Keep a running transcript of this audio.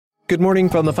Good morning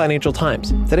from the Financial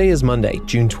Times. Today is Monday,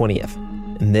 June 20th,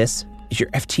 and this is your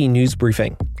FT News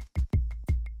Briefing.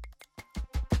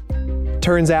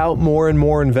 Turns out more and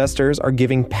more investors are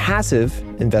giving passive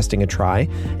investing a try,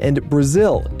 and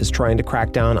Brazil is trying to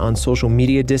crack down on social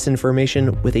media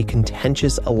disinformation with a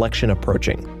contentious election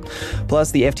approaching.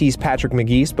 Plus, the FT's Patrick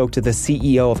McGee spoke to the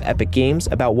CEO of Epic Games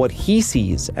about what he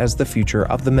sees as the future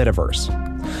of the metaverse.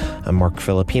 I'm Mark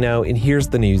Filipino, and here's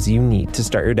the news you need to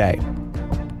start your day.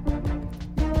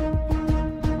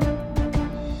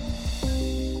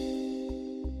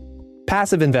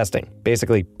 Passive investing,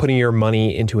 basically putting your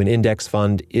money into an index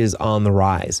fund, is on the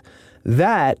rise.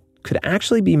 That could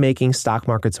actually be making stock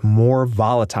markets more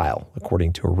volatile,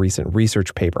 according to a recent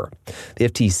research paper. The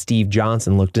FT's Steve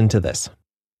Johnson looked into this.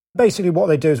 Basically, what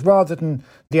they do is rather than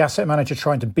the asset manager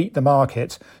trying to beat the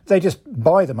market, they just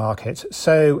buy the market.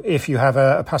 So if you have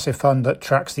a passive fund that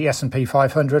tracks the S&P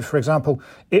 500, for example,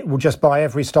 it will just buy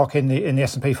every stock in the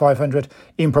S&P 500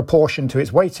 in proportion to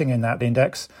its weighting in that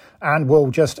index, and will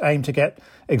just aim to get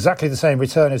exactly the same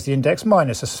return as the index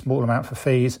minus a small amount for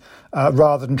fees,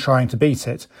 rather than trying to beat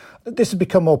it. This has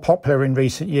become more popular in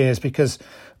recent years because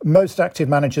most active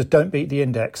managers don't beat the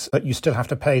index, but you still have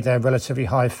to pay their relatively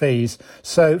high fees.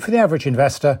 So for the average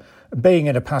investor, being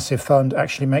in a passive fund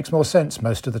actually makes more sense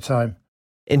most of the time.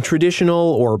 In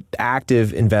traditional or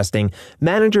active investing,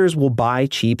 managers will buy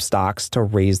cheap stocks to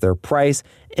raise their price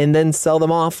and then sell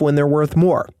them off when they're worth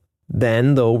more.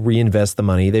 Then they'll reinvest the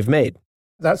money they've made.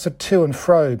 That's a to and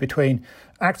fro between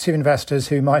active investors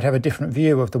who might have a different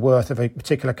view of the worth of a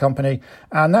particular company,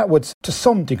 and that would, to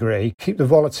some degree, keep the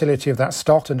volatility of that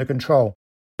stock under control.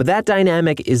 But that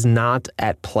dynamic is not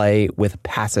at play with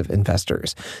passive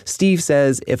investors. Steve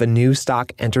says if a new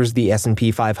stock enters the S&P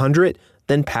 500,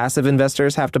 then passive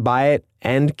investors have to buy it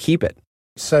and keep it.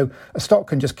 So a stock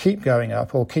can just keep going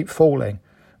up or keep falling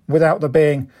without there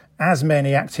being as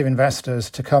many active investors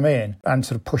to come in and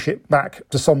sort of push it back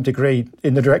to some degree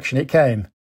in the direction it came.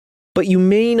 But you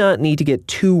may not need to get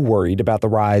too worried about the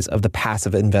rise of the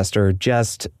passive investor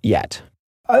just yet.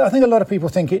 I think a lot of people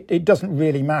think it doesn't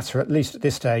really matter, at least at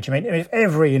this stage. I mean, if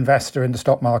every investor in the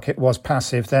stock market was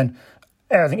passive, then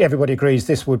I think everybody agrees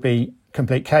this would be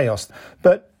complete chaos.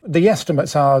 But the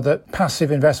estimates are that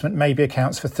passive investment maybe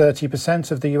accounts for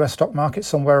 30% of the US stock market,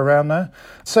 somewhere around there.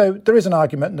 So there is an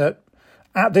argument that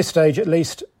at this stage, at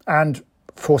least, and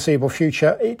foreseeable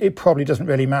future, it probably doesn't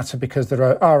really matter because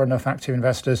there are enough active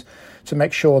investors to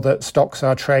make sure that stocks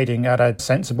are trading at a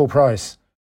sensible price.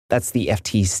 That's the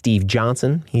FT's Steve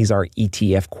Johnson. He's our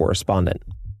ETF correspondent.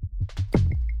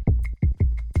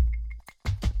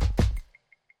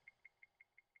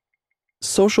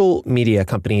 Social media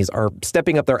companies are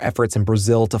stepping up their efforts in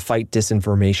Brazil to fight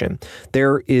disinformation.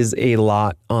 There is a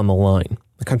lot on the line.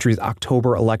 The country's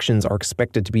October elections are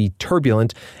expected to be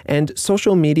turbulent, and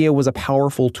social media was a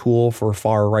powerful tool for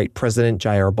far-right President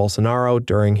Jair Bolsonaro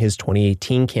during his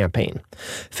 2018 campaign.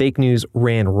 Fake news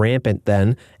ran rampant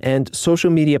then, and social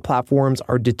media platforms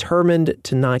are determined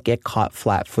to not get caught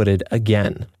flat-footed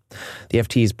again. The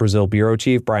FT's Brazil bureau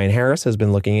chief, Brian Harris, has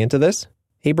been looking into this.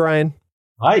 Hey, Brian.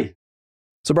 Hi.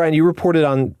 So, Brian, you reported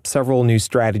on several new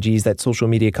strategies that social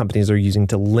media companies are using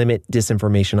to limit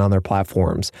disinformation on their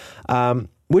platforms.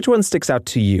 Which one sticks out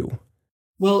to you?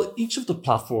 Well, each of the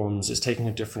platforms is taking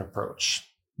a different approach.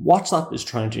 WhatsApp is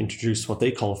trying to introduce what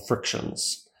they call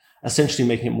frictions, essentially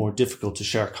making it more difficult to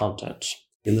share content.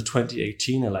 In the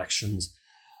 2018 elections,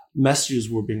 messages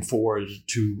were being forwarded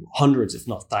to hundreds, if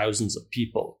not thousands of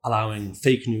people, allowing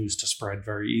fake news to spread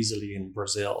very easily in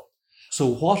Brazil. So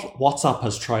what WhatsApp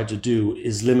has tried to do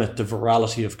is limit the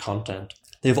virality of content.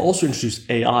 They've also introduced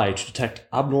AI to detect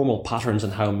abnormal patterns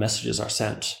in how messages are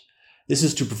sent. This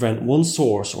is to prevent one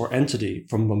source or entity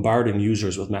from bombarding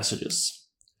users with messages.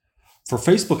 For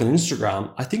Facebook and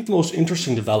Instagram, I think the most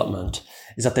interesting development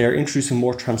is that they are introducing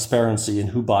more transparency in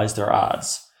who buys their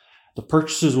ads. The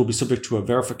purchases will be subject to a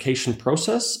verification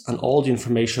process, and all the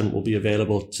information will be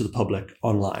available to the public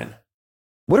online.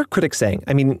 What are critics saying?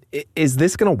 I mean, is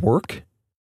this going to work?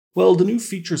 Well, the new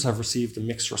features have received a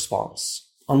mixed response.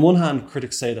 On one hand,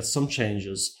 critics say that some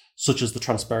changes, such as the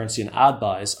transparency in ad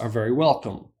buys, are very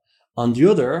welcome. On the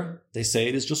other, they say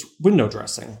it is just window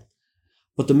dressing.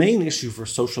 But the main issue for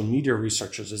social media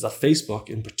researchers is that Facebook,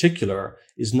 in particular,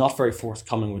 is not very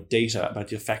forthcoming with data about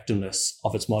the effectiveness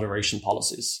of its moderation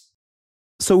policies.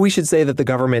 So we should say that the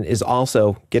government is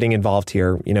also getting involved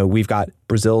here. You know, we've got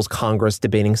Brazil's Congress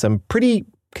debating some pretty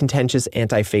contentious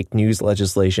anti-fake news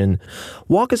legislation.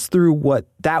 Walk us through what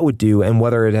that would do and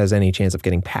whether it has any chance of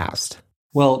getting passed.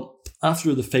 Well,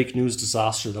 after the fake news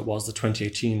disaster that was the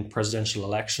 2018 presidential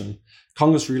election,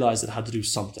 Congress realized it had to do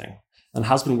something. and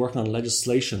has been working on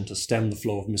legislation to stem the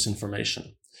flow of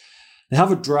misinformation. They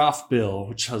have a draft bill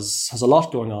which has a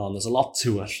lot going on, there's a lot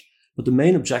to it, but the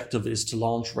main objective is to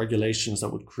launch regulations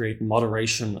that would create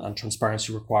moderation and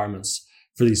transparency requirements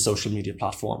for these social media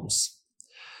platforms.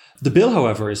 The bill,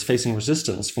 however, is facing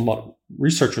resistance from what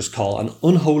researchers call an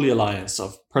unholy alliance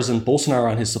of President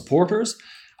Bolsonaro and his supporters,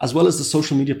 as well as the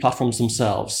social media platforms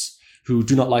themselves, who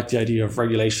do not like the idea of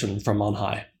regulation from on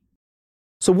high.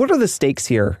 So what are the stakes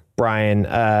here, Brian?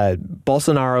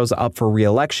 Bolsonaro's up for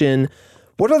re-election.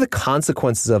 What are the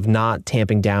consequences of not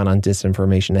tamping down on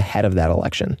disinformation ahead of that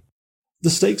election? The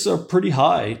stakes are pretty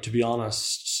high, to be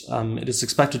honest. It is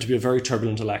expected to be a very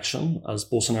turbulent election, as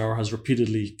Bolsonaro has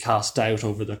repeatedly cast doubt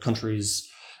over the country's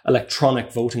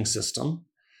electronic voting system.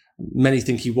 Many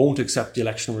think he won't accept the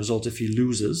election result if he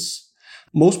loses.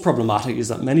 Most problematic is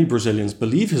that many Brazilians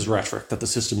believe his rhetoric that the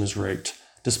system is rigged,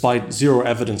 despite zero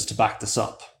evidence to back this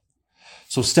up.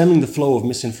 So stemming the flow of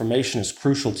misinformation is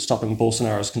crucial to stopping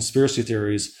Bolsonaro's conspiracy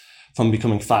theories from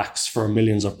becoming facts for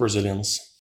millions of Brazilians.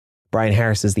 Brian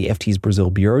Harris is the FT's Brazil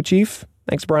bureau chief.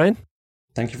 Thanks, Brian.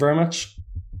 Thank you very much.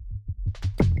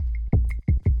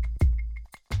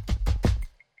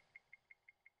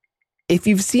 If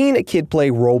you've seen a kid play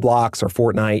Roblox or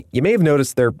Fortnite, you may have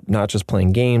noticed they're not just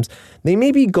playing games. They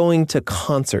may be going to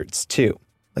concerts, too,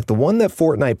 like the one that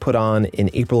Fortnite put on in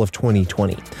April of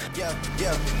 2020.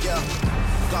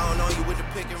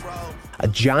 A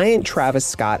giant Travis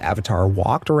Scott avatar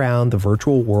walked around the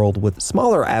virtual world with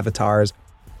smaller avatars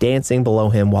dancing below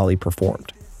him while he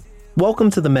performed.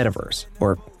 Welcome to the metaverse,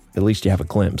 or at least you have a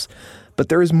glimpse. But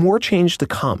there is more change to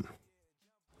come.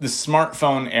 The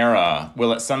smartphone era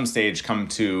will at some stage come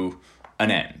to an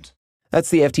end.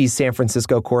 That's the FT's San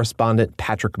Francisco correspondent,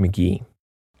 Patrick McGee.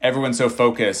 Everyone's so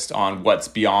focused on what's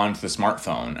beyond the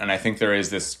smartphone. And I think there is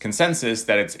this consensus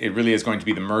that it really is going to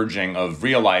be the merging of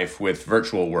real life with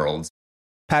virtual worlds.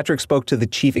 Patrick spoke to the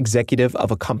chief executive of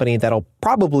a company that'll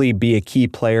probably be a key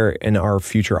player in our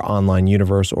future online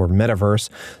universe or metaverse.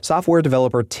 Software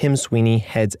developer Tim Sweeney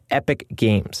heads Epic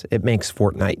Games. It makes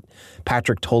Fortnite.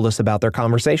 Patrick told us about their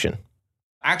conversation.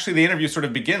 Actually, the interview sort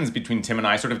of begins between Tim and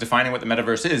I sort of defining what the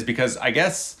metaverse is, because I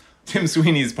guess Tim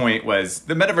Sweeney's point was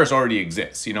the metaverse already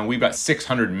exists. You know, we've got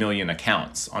 600 million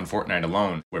accounts on Fortnite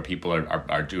alone where people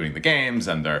are doing the games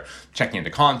and they're checking into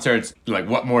concerts. Like,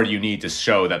 what more do you need to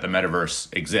show that the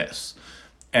metaverse exists?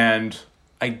 And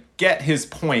I get his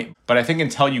point, but I think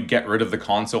until you get rid of the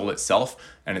console itself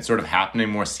and it's sort of happening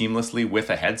more seamlessly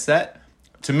with a headset,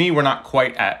 to me, we're not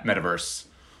quite at metaverse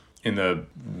in the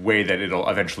way that it'll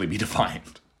eventually be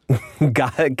defined.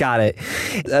 Got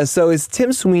it. So is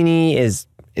Tim Sweeney, is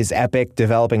Epic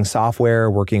developing software,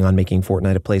 working on making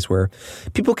Fortnite a place where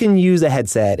people can use a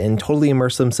headset and totally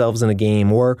immerse themselves in a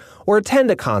game or attend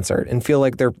a concert and feel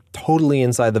like they're totally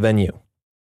inside the venue?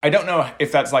 I don't know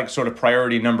if that's like sort of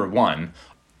priority number one.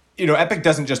 You know, Epic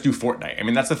doesn't just do Fortnite. I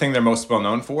mean, that's the thing they're most well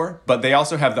known for, but they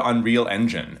also have the Unreal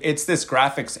Engine. It's this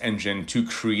graphics engine to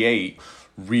create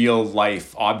real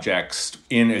life objects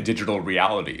in a digital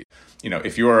reality. You know,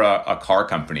 if you're a car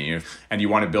company and you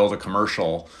want to build a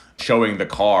commercial showing the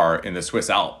car in the Swiss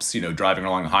Alps, you know, driving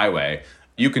along a highway,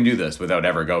 you can do this without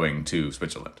ever going to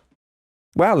Switzerland.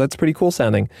 Wow, that's pretty cool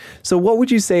sounding. So what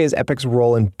would you say is Epic's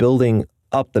role in building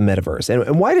up the metaverse?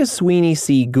 And why does Sweeney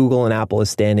see Google and Apple as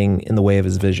standing in the way of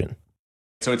his vision?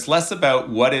 So it's less about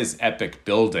what is Epic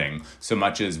building so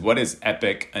much as what is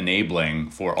Epic enabling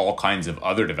for all kinds of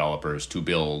other developers to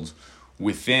build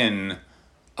within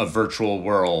a virtual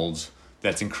world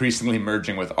that's increasingly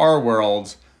merging with our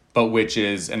world, but which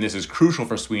is, and this is crucial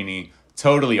for Sweeney,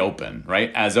 totally open,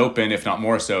 right? As open, if not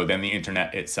more so, than the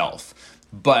internet itself.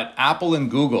 But Apple and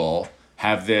Google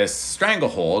have this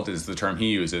stranglehold, is the term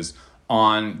he uses,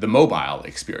 on the mobile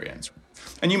experience.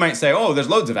 And you might say, oh, there's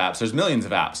loads of apps, there's millions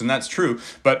of apps, and that's true.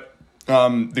 But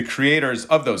the creators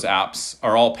of those apps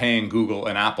are all paying Google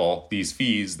and Apple these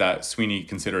fees that Sweeney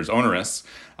considers onerous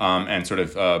and sort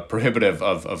of prohibitive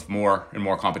of more and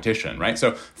more competition, right?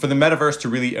 So for the metaverse to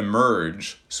really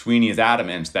emerge, Sweeney is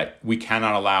adamant that we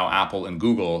cannot allow Apple and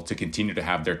Google to continue to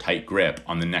have their tight grip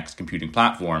on the next computing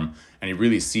platform. And he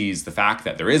really sees the fact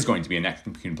that there is going to be a next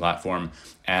computing platform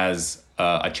as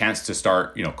a chance to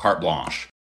start, you know, carte blanche.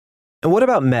 And what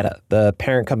about Meta, the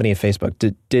parent company of Facebook?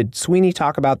 Did Sweeney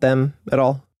talk about them at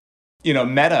all? You know,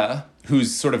 Meta,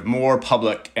 who's sort of more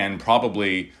public and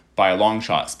probably by a long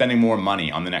shot spending more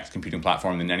money on the next computing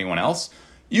platform than anyone else,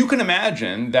 you can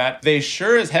imagine that they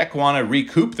sure as heck want to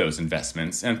recoup those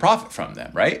investments and profit from them,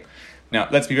 right? Now,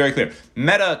 let's be very clear.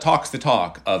 Meta talks the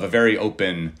talk of a very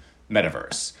open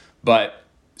metaverse. But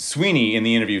Sweeney in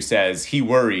the interview says he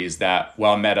worries that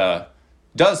while Meta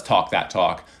does talk that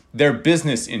talk, their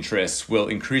business interests will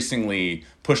increasingly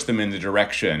push them in the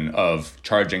direction of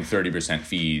charging 30%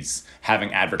 fees,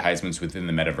 having advertisements within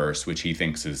the metaverse, which he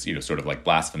thinks is, sort of like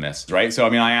blasphemous, right? So,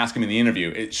 I asked him in the interview,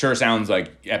 it sure sounds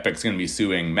like Epic's going to be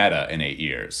suing Meta in 8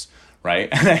 years, right?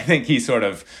 And I think he sort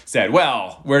of said,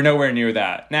 well, we're nowhere near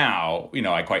that now.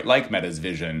 I quite like Meta's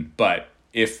vision, but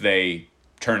if they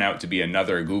turn out to be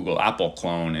another Google Apple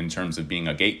clone in terms of being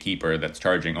a gatekeeper that's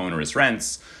charging onerous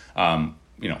rents,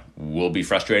 we'll be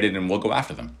frustrated and we'll go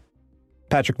after them.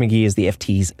 Patrick McGee is the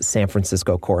FT's San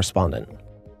Francisco correspondent.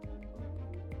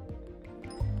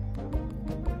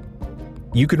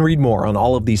 You can read more on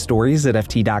all of these stories at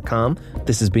FT.com.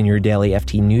 This has been your daily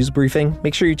FT News Briefing.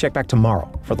 Make sure you check back tomorrow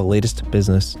for the latest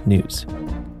business news.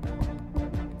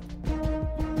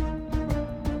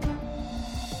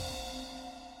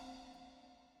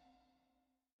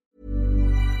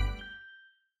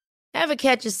 Ever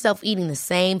catch yourself eating the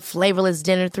same flavorless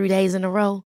dinner 3 days in a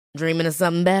row? Dreaming of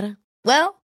something better?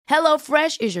 Well,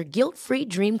 HelloFresh is your guilt-free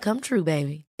dream come true,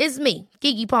 baby. It's me,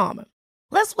 Keke Palmer.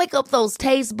 Let's wake up those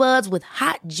taste buds with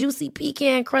hot, juicy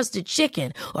pecan-crusted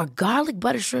chicken or garlic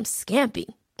butter shrimp scampi.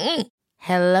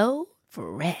 Hello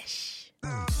Fresh.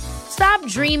 Stop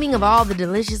dreaming of all the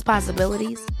delicious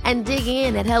possibilities and dig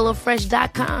in at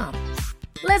HelloFresh.com.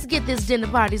 Let's get this dinner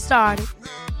party started.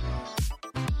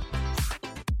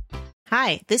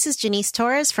 Hi, this is Janice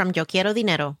Torres from Yo Quiero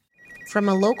Dinero. From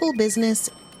a local business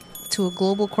to a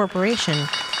global corporation,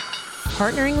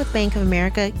 partnering with Bank of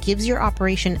America gives your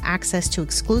operation access to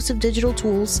exclusive digital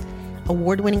tools,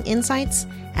 award-winning insights,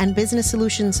 and business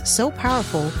solutions so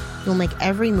powerful you'll make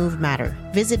every move matter.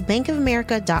 Visit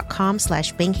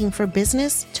bankofamerica.com/banking for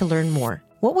business to learn more.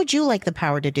 What would you like the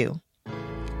power to do?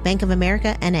 Bank of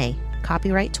America, N.A.,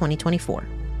 copyright 2024.